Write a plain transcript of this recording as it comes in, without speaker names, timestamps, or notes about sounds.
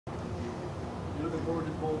looking forward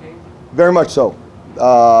to the bowl game? Very much so.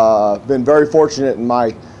 Been very fortunate in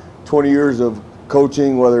my 20 years of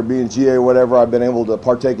coaching, whether it be in GA or whatever. I've been able to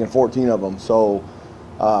partake in 14 of them. So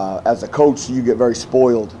as a coach, you get very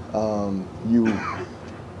spoiled. I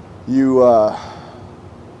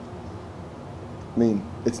mean,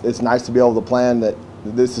 it's nice to be able to plan that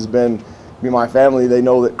this has been, me and my family, they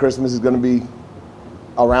know that Christmas is going to be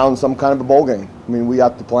around some kind of a bowl game. I mean, we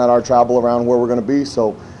have to plan our travel around where we're going to be,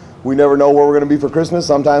 so we never know where we're going to be for Christmas.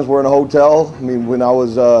 Sometimes we're in a hotel. I mean, when I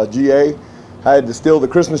was GA, I had to steal the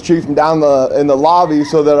Christmas tree from down in the lobby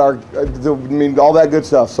so that all that good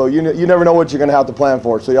stuff. So you never know what you're going to have to plan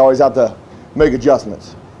for, so you always have to make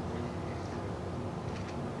adjustments.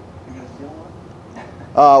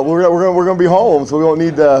 We're going to be home, so we won't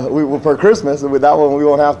need for Christmas. And with that one, we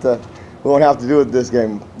won't have to do it this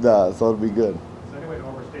game, so it'll be good. Is there any way to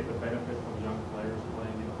overstate the benefit from young players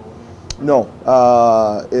playing in the bowl game? No,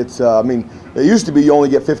 I mean, it used to be you only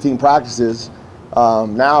get 15 practices.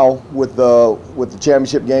 Now with the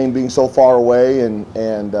championship game being so far away and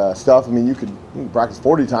stuff, I mean, you can practice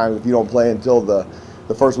 40 times if you don't play until the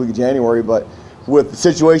first week of January. But with the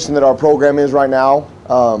situation that our program is right now,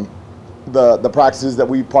 the practices that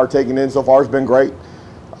we've partaken in so far has been great.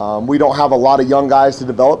 We don't have a lot of young guys to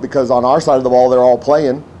develop because on our side of the ball they're all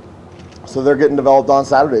playing, so they're getting developed on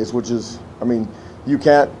Saturdays, which is, I mean, you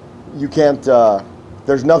can't.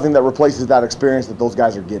 There's nothing that replaces that experience that those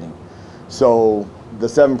guys are getting. So the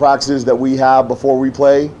 7 practices that we have before we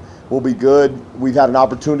play will be good. We've had an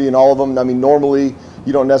opportunity in all of them. I mean, normally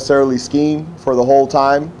you don't necessarily scheme for the whole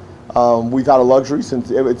time. We've had a luxury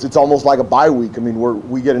since it's almost like a bye week. I mean,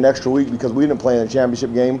 we get an extra week because we didn't play in a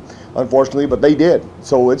championship game, unfortunately, but they did.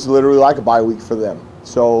 So it's literally like a bye week for them.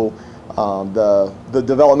 So the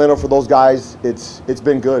developmental for those guys, it's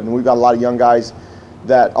been good, and we've got a lot of young guys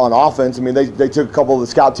that on offense. I mean, they took a couple of the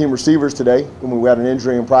scout team receivers today. I mean, we had an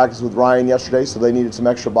injury in practice with Ryan yesterday, so they needed some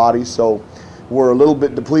extra bodies. So we're a little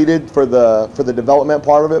bit depleted for the development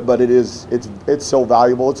part of it, but it's so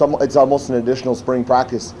valuable. It's almost an additional spring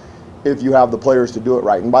practice if you have the players to do it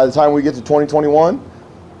right. And by the time we get to 2021,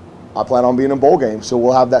 I plan on being in bowl games, so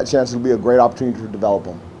we'll have that chance. It'll be a great opportunity to develop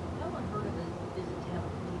them. How unheard of is it to have a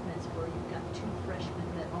defense where you've got 2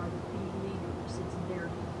 freshmen that are the leaders? It's their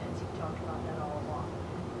defense. You've talked about that all along.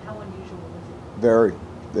 How unusual is it? Very.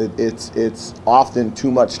 It's often too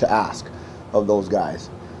much to ask of those guys.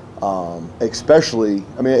 Especially,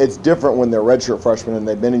 I mean, it's different when they're redshirt freshmen and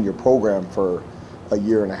they've been in your program for a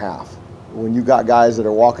year and a half. When you got guys that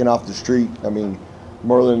are walking off the street, I mean,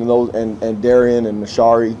 Merlin and Darian and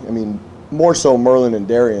Nashari, I mean, more so Merlin and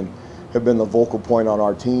Darian have been the vocal point on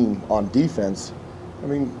our team on defense. I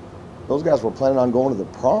mean, those guys were planning on going to the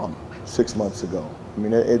prom 6 months ago. I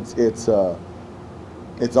mean, it's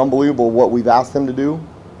unbelievable what we've asked them to do,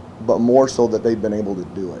 but more so that they've been able to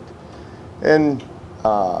do it. And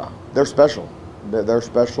they're special. They're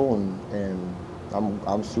special, and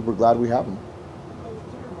I'm super glad we have them.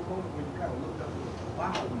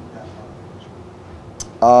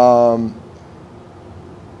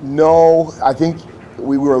 No, I think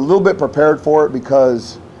we were a little bit prepared for it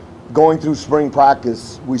because going through spring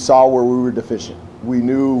practice, we saw where we were deficient. We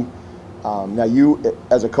knew, now you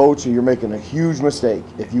as a coach, you're making a huge mistake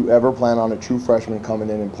if you ever plan on a true freshman coming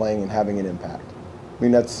in and playing and having an impact. I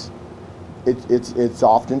mean, it's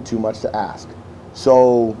often too much to ask.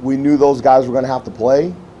 So we knew those guys were going to have to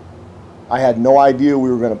play. I had no idea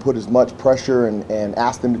we were going to put as much pressure and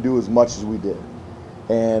ask them to do as much as we did.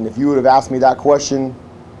 And if you would have asked me that question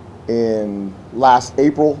in last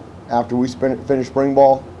April after we finished spring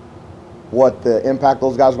ball, what the impact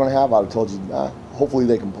those guys are going to have, I would have told you, hopefully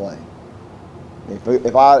they can play. If you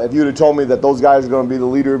would have told me that those guys are going to be the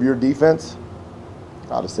leader of your defense,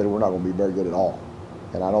 I would have said we're not going to be very good at all.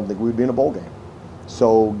 And I don't think we'd be in a bowl game.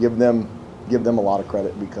 So give them a lot of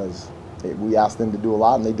credit because we asked them to do a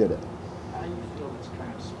lot and they did it. How do you feel this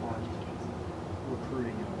kind of sparked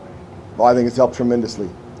recruiting in a way? Well, I think it's helped tremendously.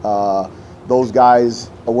 Those guys,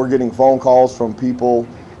 we're getting phone calls from people,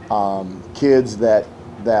 kids that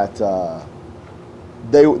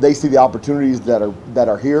they see the opportunities that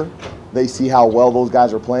are here. They see how well those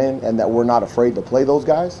guys are playing and that we're not afraid to play those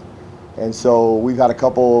guys. And so we've had a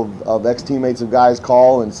couple of ex-teammates of guys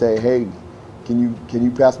call and say, hey, can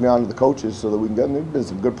you pass me on to the coaches so that we can get them? There's been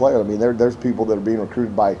some good players. I mean, there's people that are being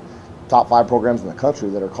recruited by top 5 programs in the country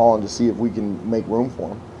that are calling to see if we can make room for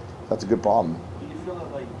them. That's a good problem. Do you feel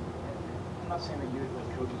that, like, I'm not saying that you as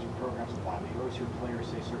coaches or programs apply, but you always hear players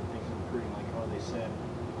say certain things in recruiting, like, oh, they said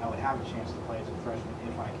I would have a chance to play as a freshman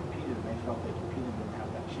if I competed, and they felt they competed and didn't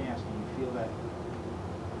have that chance. Do you feel that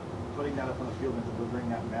putting that up on the field and delivering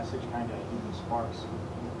that message kind of even sparks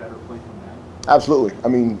better play from them? Absolutely. I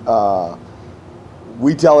mean,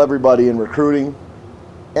 we tell everybody in recruiting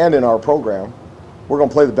and in our program, we're going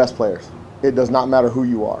to play the best players. It does not matter who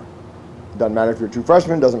you are. It doesn't matter if you're a true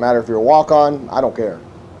freshman. It doesn't matter if you're a walk-on. I don't care.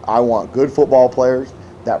 I want good football players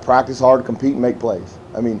that practice hard, compete, and make plays.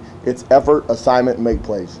 I mean, it's effort, assignment, and make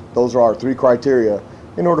plays. Those are our 3 criteria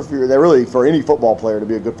in order for any football player to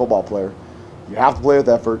be a good football player. You have to play with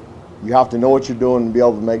effort. You have to know what you're doing and be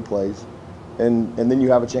able to make plays, and then you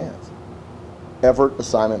have a chance. Effort,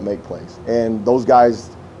 assignment, make plays. And those guys,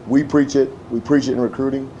 we preach it. We preach it in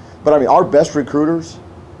recruiting. But I mean, our best recruiters,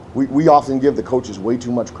 we often give the coaches way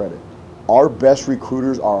too much credit. Our best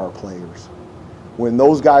recruiters are our players. When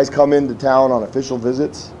those guys come into town on official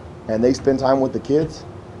visits and they spend time with the kids,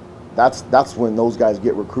 that's when those guys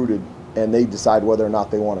get recruited and they decide whether or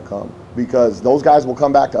not they want to come. Because those guys will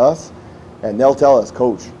come back to us and they'll tell us,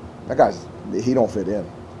 Coach, that guy's, he don't fit in.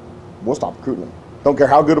 We'll stop recruiting him. Don't care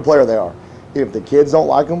how good a player they are. If the kids don't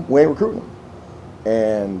like them, we ain't recruiting them.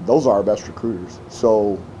 And those are our best recruiters.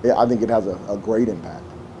 So yeah, I think it has a great impact.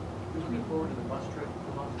 Looking forward to the bus trip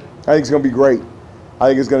for Monday. I think it's going to be great. I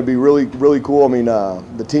think it's going to be really, really cool. I mean,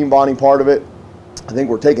 the team bonding part of it, I think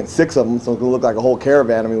we're taking 6 of them, so it's going to look like a whole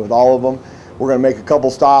caravan. I mean, with all of them. We're going to make a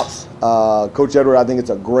couple stops. Coach Edward, I think it's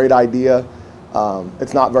a great idea.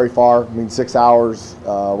 It's not very far. I mean, 6 hours.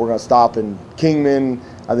 We're going to stop in Kingman.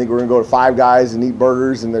 I think we're going to go to Five Guys and eat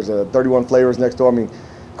burgers, and there's a 31 Flavors next door. I mean,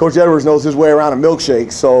 Coach Edwards knows his way around a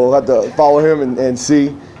milkshake, so we'll have to follow him and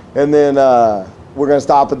see. And then we're going to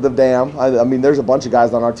stop at the dam. I mean, there's a bunch of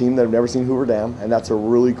guys on our team that have never seen Hoover Dam, and that's a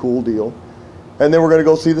really cool deal. And then we're going to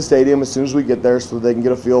go see the stadium as soon as we get there so they can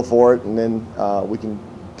get a feel for it, and then we can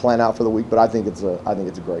plan out for the week. But I think it's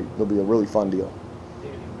a great. It'll be a really fun deal.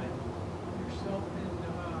 Yourself and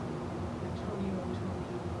Antonio,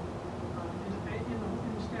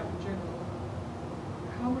 in the staff in general,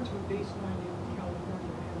 how much of a baseline in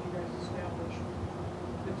California have you guys established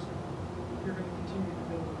that you're going to continue to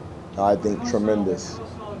build on? I think tremendous. How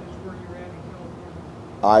solid is where you're at in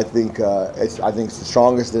California? I think it's the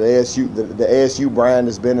strongest that ASU. The ASU brand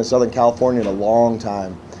has been in Southern California in a long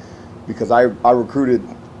time, because I recruited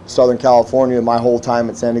Southern California my whole time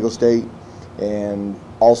at San Diego State, and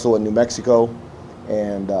also in New Mexico,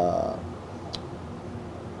 and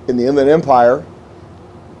in the Inland Empire.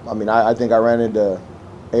 I mean, I think I ran into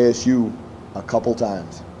ASU a couple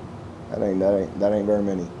times. That ain't very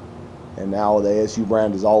many. And now the ASU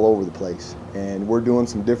brand is all over the place, and we're doing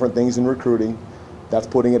some different things in recruiting. That's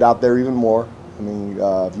putting it out there even more. I mean,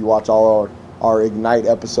 if you watch all our Ignite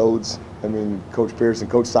episodes, I mean, Coach Pierce and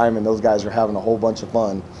Coach Simon, those guys are having a whole bunch of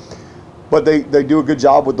fun. But they do a good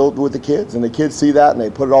job with the kids, and the kids see that, and they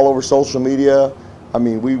put it all over social media. I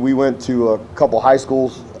mean, we went to a couple high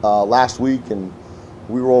schools last week, and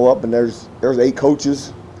we roll up, and there's 8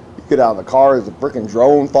 coaches. You get out of the car, there's a freaking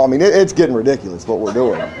drone fall. I mean, it's getting ridiculous what we're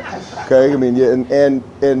doing. Okay, I mean,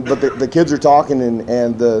 but the kids are talking,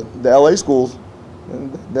 and the LA schools,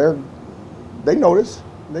 they notice,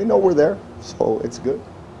 they know we're there, so it's good.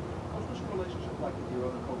 What's your relationship like with your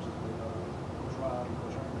other coaches, with Coach Rob and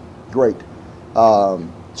Coach Herman? Great.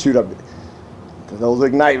 Shoot up those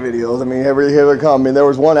Ignite videos. I mean, here they come. I mean, there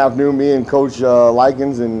was one afternoon, me and Coach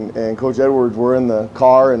Likens and Coach Edwards were in the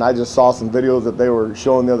car, and I just saw some videos that they were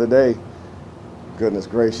showing the other day. Goodness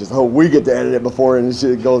gracious! Oh, we get to edit it before and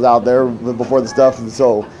shit goes out there before the stuff, and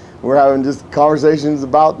so we're having just conversations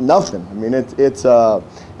about nothing. I mean, it's a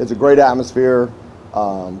great atmosphere.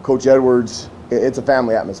 Coach Edwards, it's a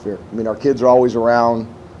family atmosphere. I mean, our kids are always around.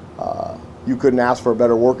 You couldn't ask for a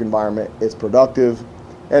better work environment. It's productive,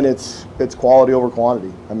 and it's quality over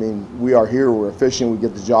quantity. I mean, we are here, we're efficient, we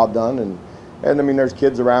get the job done, and I mean, there's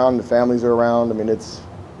kids around, the families are around. I mean, it's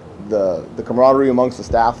the camaraderie amongst the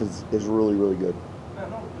staff is really, really good. I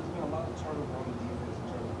know there's been a lot of turnover on the defense in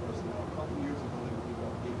terms of personnel. A couple years ago, they would give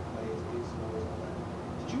up big plays, big scores, all that.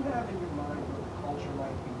 Did you have in your mind what the culture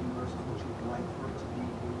might be versus what you'd like for it to be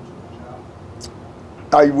when you took the job?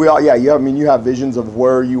 Yeah. I mean, you have visions of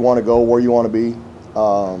where you want to go, where you want to be.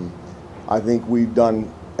 I think we've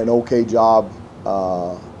done an okay job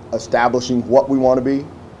establishing what we want to be.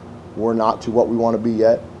 We're not to what we want to be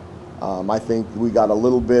yet. I think we got a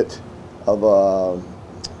little bit of a,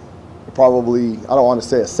 probably, I don't want to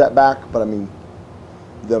say a setback, but I mean,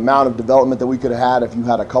 the amount of development that we could have had if you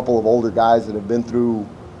had a couple of older guys that have been through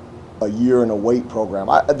a year in a weight program.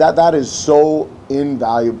 That is so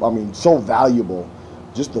invaluable. I mean, so valuable.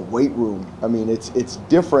 Just the weight room. I mean, it's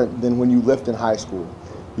different than when you lift in high school.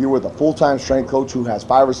 You're with a full-time strength coach who has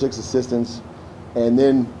 5 or 6 assistants, and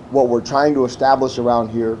then what we're trying to establish around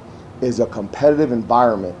here is a competitive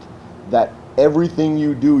environment that everything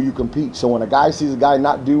you do, you compete. So when a guy sees a guy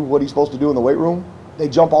not do what he's supposed to do in the weight room, they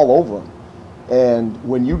jump all over him. And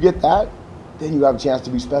when you get that, then you have a chance to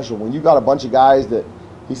be special. When you got a bunch of guys that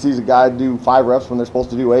he sees a guy do 5 reps when they're supposed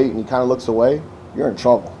to do 8 and he kind of looks away, you're in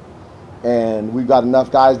trouble. And we've got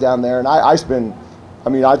enough guys down there. And I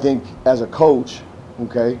think as a coach,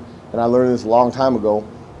 okay, and I learned this a long time ago,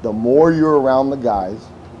 the more you're around the guys,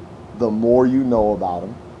 the more you know about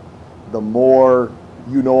them, the more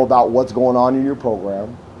you know about what's going on in your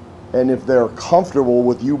program. And if they're comfortable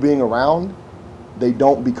with you being around, they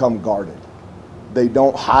don't become guarded. They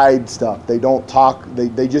don't hide stuff. They don't talk.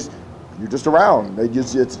 They just, you're just around.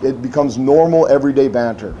 It becomes normal everyday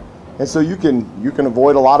banter. And so you can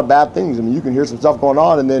avoid a lot of bad things. I mean, you can hear some stuff going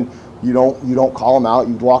on, and then you don't call them out.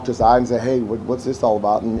 You walk to the side and say, hey, what's this all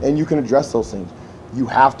about? And you can address those things. You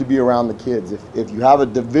have to be around the kids. If you have a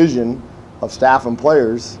division of staff and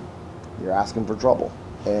players, you're asking for trouble.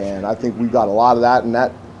 And I think we've got a lot of that, and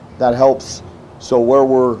that helps. So where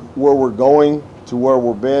we're going to where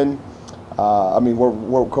we've been,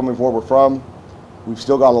 we're coming from where we're from, we've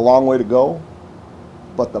still got a long way to go,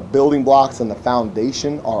 but the building blocks and the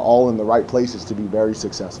foundation are all in the right places to be very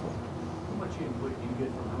successful. How much input do you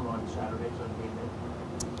get from him on Saturdays on game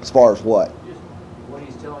day? As far as what? Just what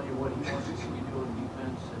he's telling you, what he wants to see you do in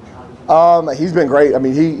defense, and how does he... He's been great. I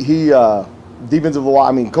mean, he defensive line.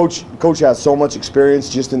 I mean, coach has so much experience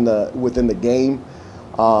just within the game.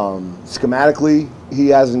 Schematically, he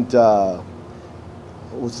hasn't.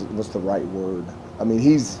 What's the right word? I mean,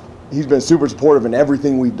 he's been super supportive in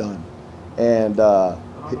everything we've done, and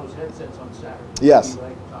on those headsets on Saturday. Yes. He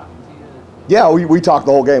like talking to you? Yeah, we talk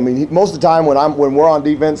the whole game. I mean, most of the time when we're on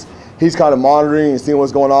defense, he's kind of monitoring and seeing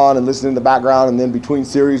what's going on and listening in the background, and then between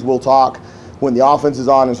series we'll talk. When the offense is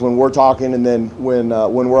on is when we're talking, and then when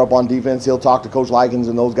we're up on defense, he'll talk to Coach Likens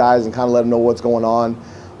and those guys and kind of let them know what's going on.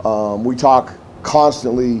 We talk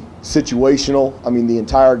constantly situational. I mean, the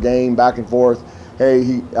entire game, back and forth. Hey,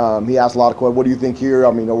 he asked a lot of questions. What do you think here?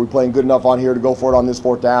 I mean, are we playing good enough on here to go for it on this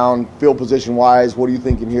 4th down? Field position wise, what are you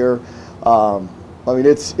thinking here? I mean,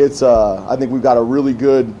 I think we've got a really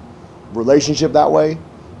good relationship that way.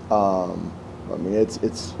 I mean,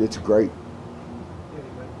 it's great.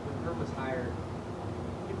 When Herb was hired,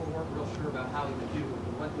 people weren't real sure about how he would do. The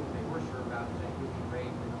one thing they were sure about is that he would be great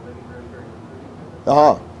and they'll be very, very recruiting.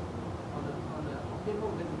 Uh-huh. On the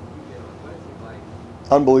pinhole visit that you did, what is he like?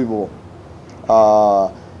 Unbelievable.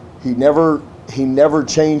 He never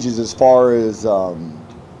changes as far as I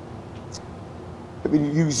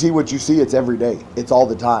mean, you see what you see. It's every day. It's all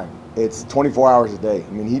the time. It's 24 hours a day.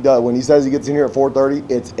 I mean, he does, when he says he gets in here at 4:30,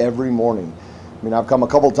 it's every morning. I mean, I've come a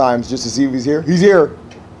couple times just to see if he's here. He's here.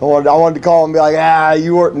 I wanted to call him and be like,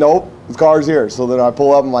 you were, nope, his car's here. So then I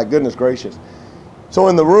pull up and I'm like, goodness gracious. So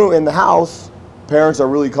in the house, parents are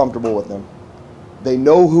really comfortable with him. They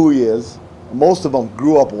know who he is. Most of them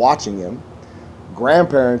grew up watching him.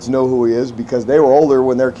 Grandparents know who he is because they were older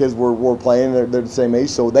when their kids were playing. They're the same age,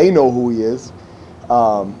 so they know who he is.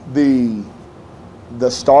 The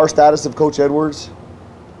star status of Coach Edwards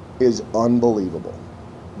is unbelievable.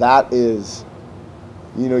 That is,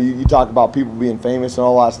 you talk about people being famous and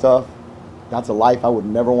all that stuff. That's a life I would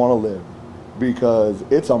never want to live because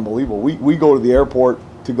it's unbelievable. We go to the airport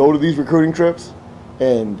to go to these recruiting trips,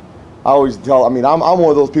 and I always tell, I'm one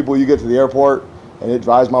of those people, you get to the airport and it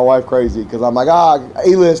drives my wife crazy because I'm like,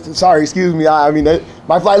 A-list, sorry, excuse me.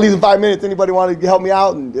 My flight leaves in 5 minutes. Anybody want to help me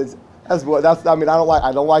out? And I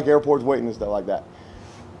don't like airports waiting and stuff like that.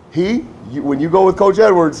 When you go with Coach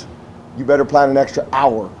Edwards, you better plan an extra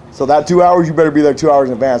hour. So that 2 hours, you better be there 2 hours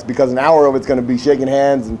in advance because an hour of it's going to be shaking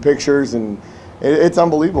hands and pictures, and it's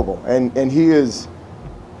unbelievable. And he's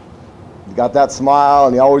got that smile,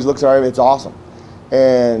 and he always looks all right. It's awesome.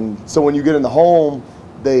 And so when you get in the home,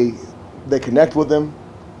 they connect with him.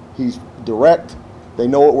 He's direct. They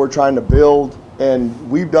know what we're trying to build. And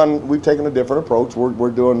we've taken a different approach.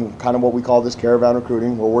 We're doing kind of what we call this caravan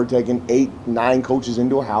recruiting, where we're taking 8, 9 coaches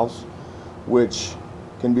into a house, which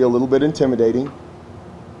can be a little bit intimidating.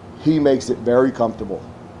 He makes it very comfortable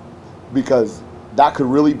because that could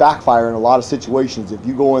really backfire in a lot of situations. If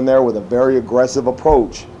you go in there with a very aggressive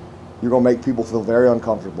approach, you're going to make people feel very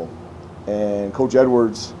uncomfortable. And Coach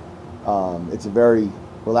Edwards, it's a very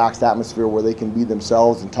relaxed atmosphere where they can be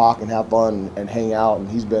themselves and talk and have fun and hang out, and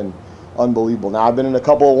he's been unbelievable. Now, I've been in a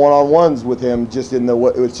couple of one-on-ones with him,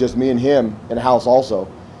 it's just me and him in a house also.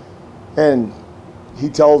 And he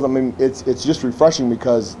tells them, it's just refreshing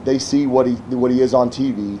because they see what he is on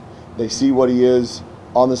TV. They see what he is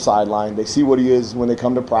on the sideline. They see what he is when they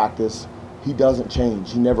come to practice. He doesn't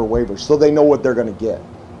change. He never wavers. So they know what they're going to get.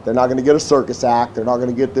 They're not going to get a circus act. They're not going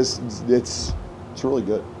to get this. It's really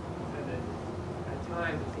good.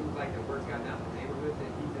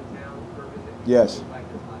 Yes.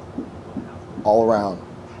 Like this last time. All around.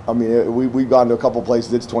 I mean, we've gone to a couple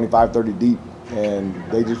places, it's 25, 30 deep, and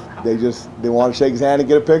they want to shake his hand and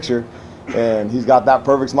get a picture, and he's got that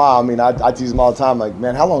perfect smile. I mean, I tease him all the time, like,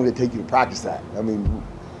 man, how long did it take you to practice that? I mean,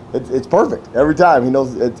 it's perfect every time. He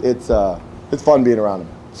knows it's fun being around him.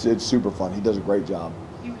 It's super fun. He does a great job.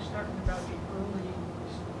 He was talking about the early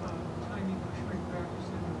timing for spring practice,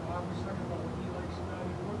 and Bob was talking about what he likes about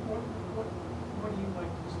it. What do you like?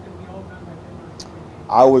 It's going to be all done by February 28th.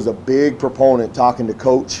 I was a big proponent talking to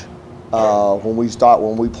Coach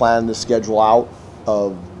when we planned the schedule out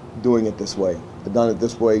of doing it this way. I've done it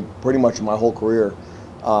this way pretty much in my whole career.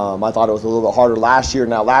 I thought it was a little bit harder last year.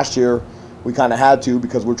 Now last year we kind of had to,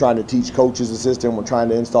 because we're trying to teach coaches the system. We're trying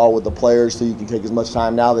to install with the players so you can take as much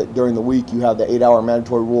time. Now that during the week you have the 8-hour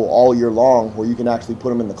mandatory rule all year long, where you can actually put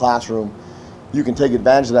them in the classroom. You can take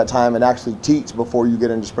advantage of that time and actually teach before you get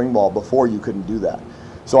into spring ball. Before, you couldn't do that.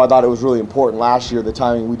 So I thought it was really important last year. The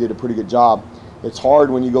timing, we did a pretty good job. It's hard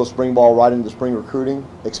when you go spring ball right into spring recruiting,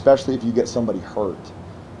 especially if you get somebody hurt.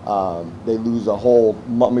 They lose a whole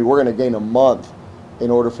month. I mean, we're going to gain a month in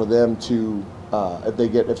order for them to,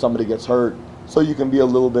 if somebody gets hurt, so you can be a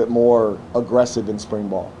little bit more aggressive in spring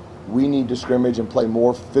ball. We need to scrimmage and play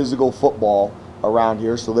more physical football around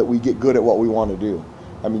here so that we get good at what we want to do.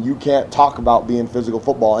 I mean, you can't talk about being physical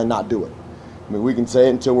football and not do it. I mean, we can say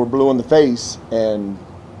it until we're blue in the face, and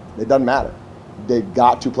it doesn't matter. They've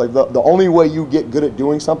got to play. The only way you get good at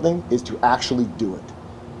doing something is to actually do it.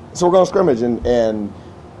 So we're going to scrimmage, and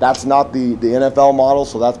that's not the NFL model,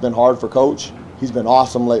 so that's been hard for Coach. He's been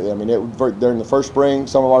awesome lately. I mean, during the first spring,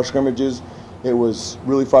 some of our scrimmages, it was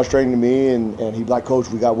really frustrating to me, and he'd like, Coach,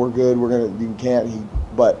 we're good. You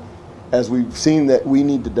can't. But as we've seen that we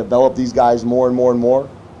need to develop these guys more and more and more,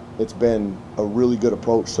 it's been a really good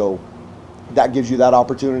approach. So that gives you that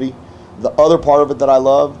opportunity. The other part of it that I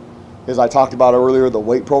love is, I talked about earlier, the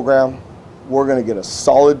weight program. We're going to get a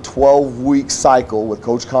solid 12-week cycle with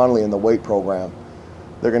Coach Connolly in the weight program.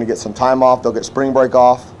 They're going to get some time off. They'll get spring break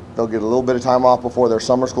off. They'll get a little bit of time off before their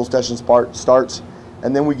summer school session starts.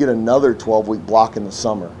 And then we get another 12-week block in the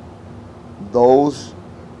summer.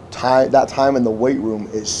 That time in the weight room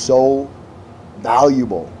is so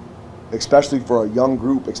valuable, especially for a young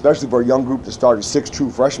group, that started 6 true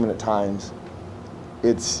freshmen at times.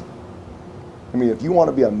 I mean, if you want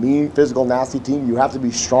to be a mean, physical, nasty team, you have to be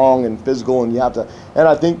strong and physical, and and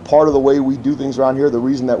I think part of the way we do things around here, the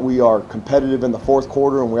reason that we are competitive in the fourth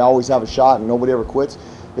quarter and we always have a shot and nobody ever quits,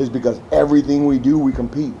 is because everything we do, we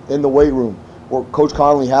compete in the weight room. Where Coach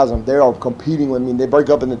Connolly has them, they are competing. I mean, they break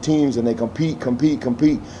up into teams and they compete.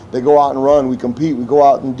 They go out and run, we compete. We go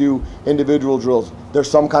out and do individual drills. There's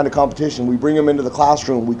some kind of competition. We bring them into the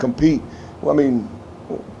classroom, we compete. I mean,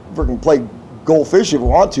 we can play goldfish if we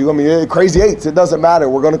want to. I mean, crazy eights, it doesn't matter.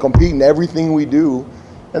 We're going to compete in everything we do,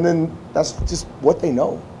 and then that's just what they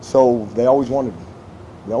know. So they always want to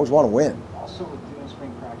win. Also, with doing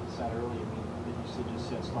spring practice that early, I mean, you just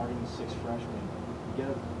said starting with 6 freshmen, you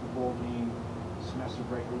get a bowl game, semester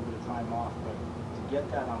break, a little bit of time off, but to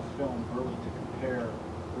get that on film early to compare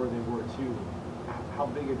where they were to, how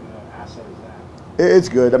big of an asset is that? It's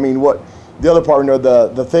good. I mean, the other part,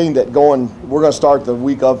 the thing that we're going to start the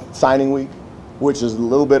week of signing week, which is a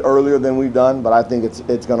little bit earlier than we've done, but I think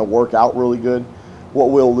it's going to work out really good. What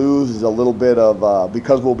we'll lose is a little bit of,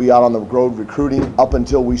 because we'll be out on the road recruiting up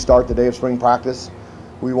until we start the day of spring practice,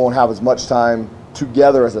 we won't have as much time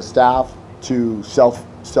together as a staff to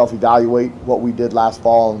self-evaluate what we did last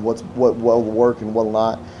fall and what will work and what will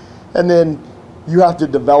not. And then you have to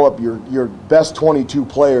develop your best 22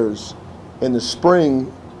 players in the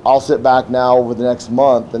spring. I'll sit back now over the next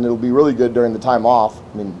month, and it'll be really good during the time off.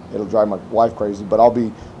 I mean, it'll drive my wife crazy, but I'll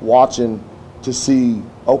be watching to see,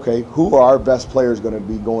 okay, who are our best players going to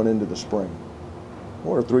be going into the spring?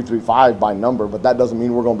 We're a 3-3-5 by number, but that doesn't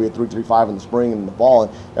mean we're going to be a 3-3-5 in the spring and in the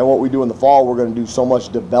fall. And what we do in the fall, we're going to do so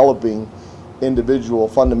much developing individual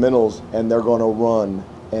fundamentals, and they're going to run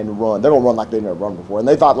and run. They're going to run like they've never run before. And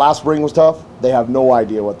they thought last spring was tough. They have no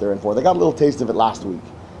idea what they're in for. They got a little taste of it last week.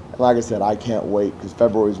 And like I said, I can't wait, because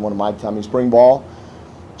February is one of my time. I mean, spring ball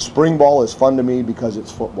is fun to me because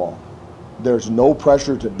it's football. There's no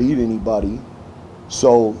pressure to beat anybody,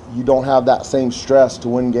 so you don't have that same stress to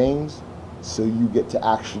win games, so you get to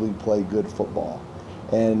actually play good football.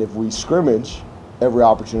 And if we scrimmage every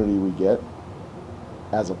opportunity we get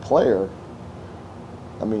as a player,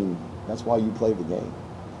 I mean, that's why you play the game.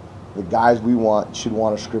 The guys we want should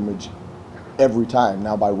want to scrimmage every time.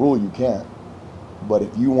 Now, by rule, you can't. But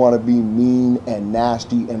if you want to be mean and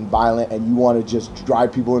nasty and violent and you want to just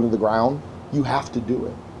drive people into the ground, you have to do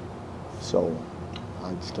it. So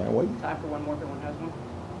I just can't wait. Time for one more if anyone has one.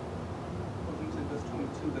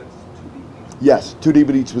 Yes, 2 deep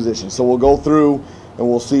at each position. So we'll go through and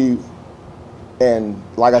we'll see. And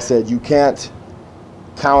like I said, you can't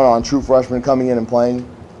count on true freshmen coming in and playing.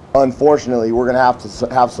 Unfortunately, we're going to have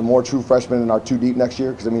to have some more true freshmen in our 2 deep next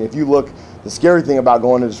year. Because, I mean, if you look, the scary thing about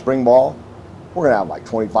going into spring ball, we're going to have like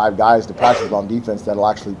 25 guys to practice with on defense that'll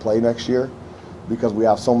actually play next year, because we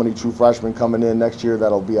have so many true freshmen coming in next year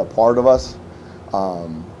that'll be a part of us.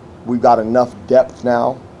 We've got enough depth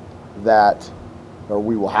now that, or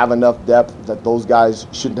we will have enough depth that those guys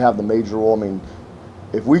shouldn't have the major role. I mean,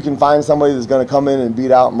 if we can find somebody that's going to come in and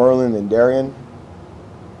beat out Merlin and Darian,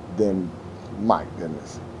 then my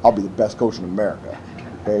goodness, I'll be the best coach in America.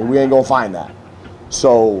 Okay, we ain't gonna find that.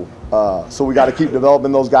 So, so we got to keep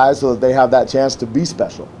developing those guys so that they have that chance to be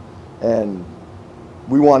special, and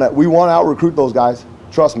we want to out recruit those guys.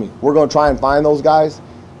 Trust me, we're gonna try and find those guys,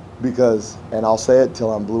 because, and I'll say it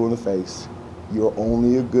till I'm blue in the face, you're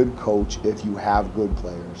only a good coach if you have good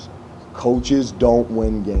players. Coaches don't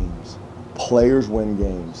win games. Players win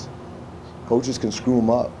games. Coaches can screw them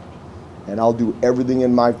up, and I'll do everything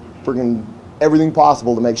in my everything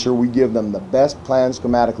possible to make sure we give them the best plan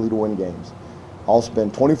schematically to win games. I'll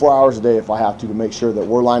spend 24 hours a day if I have to make sure that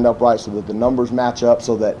we're lined up right, so that the numbers match up,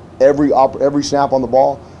 so that every snap on the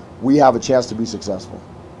ball, we have a chance to be successful.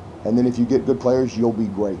 And then if you get good players, you'll be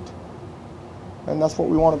great. And that's what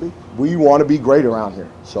we want to be. We want to be great around here.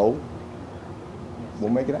 So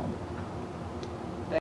we'll make it happen.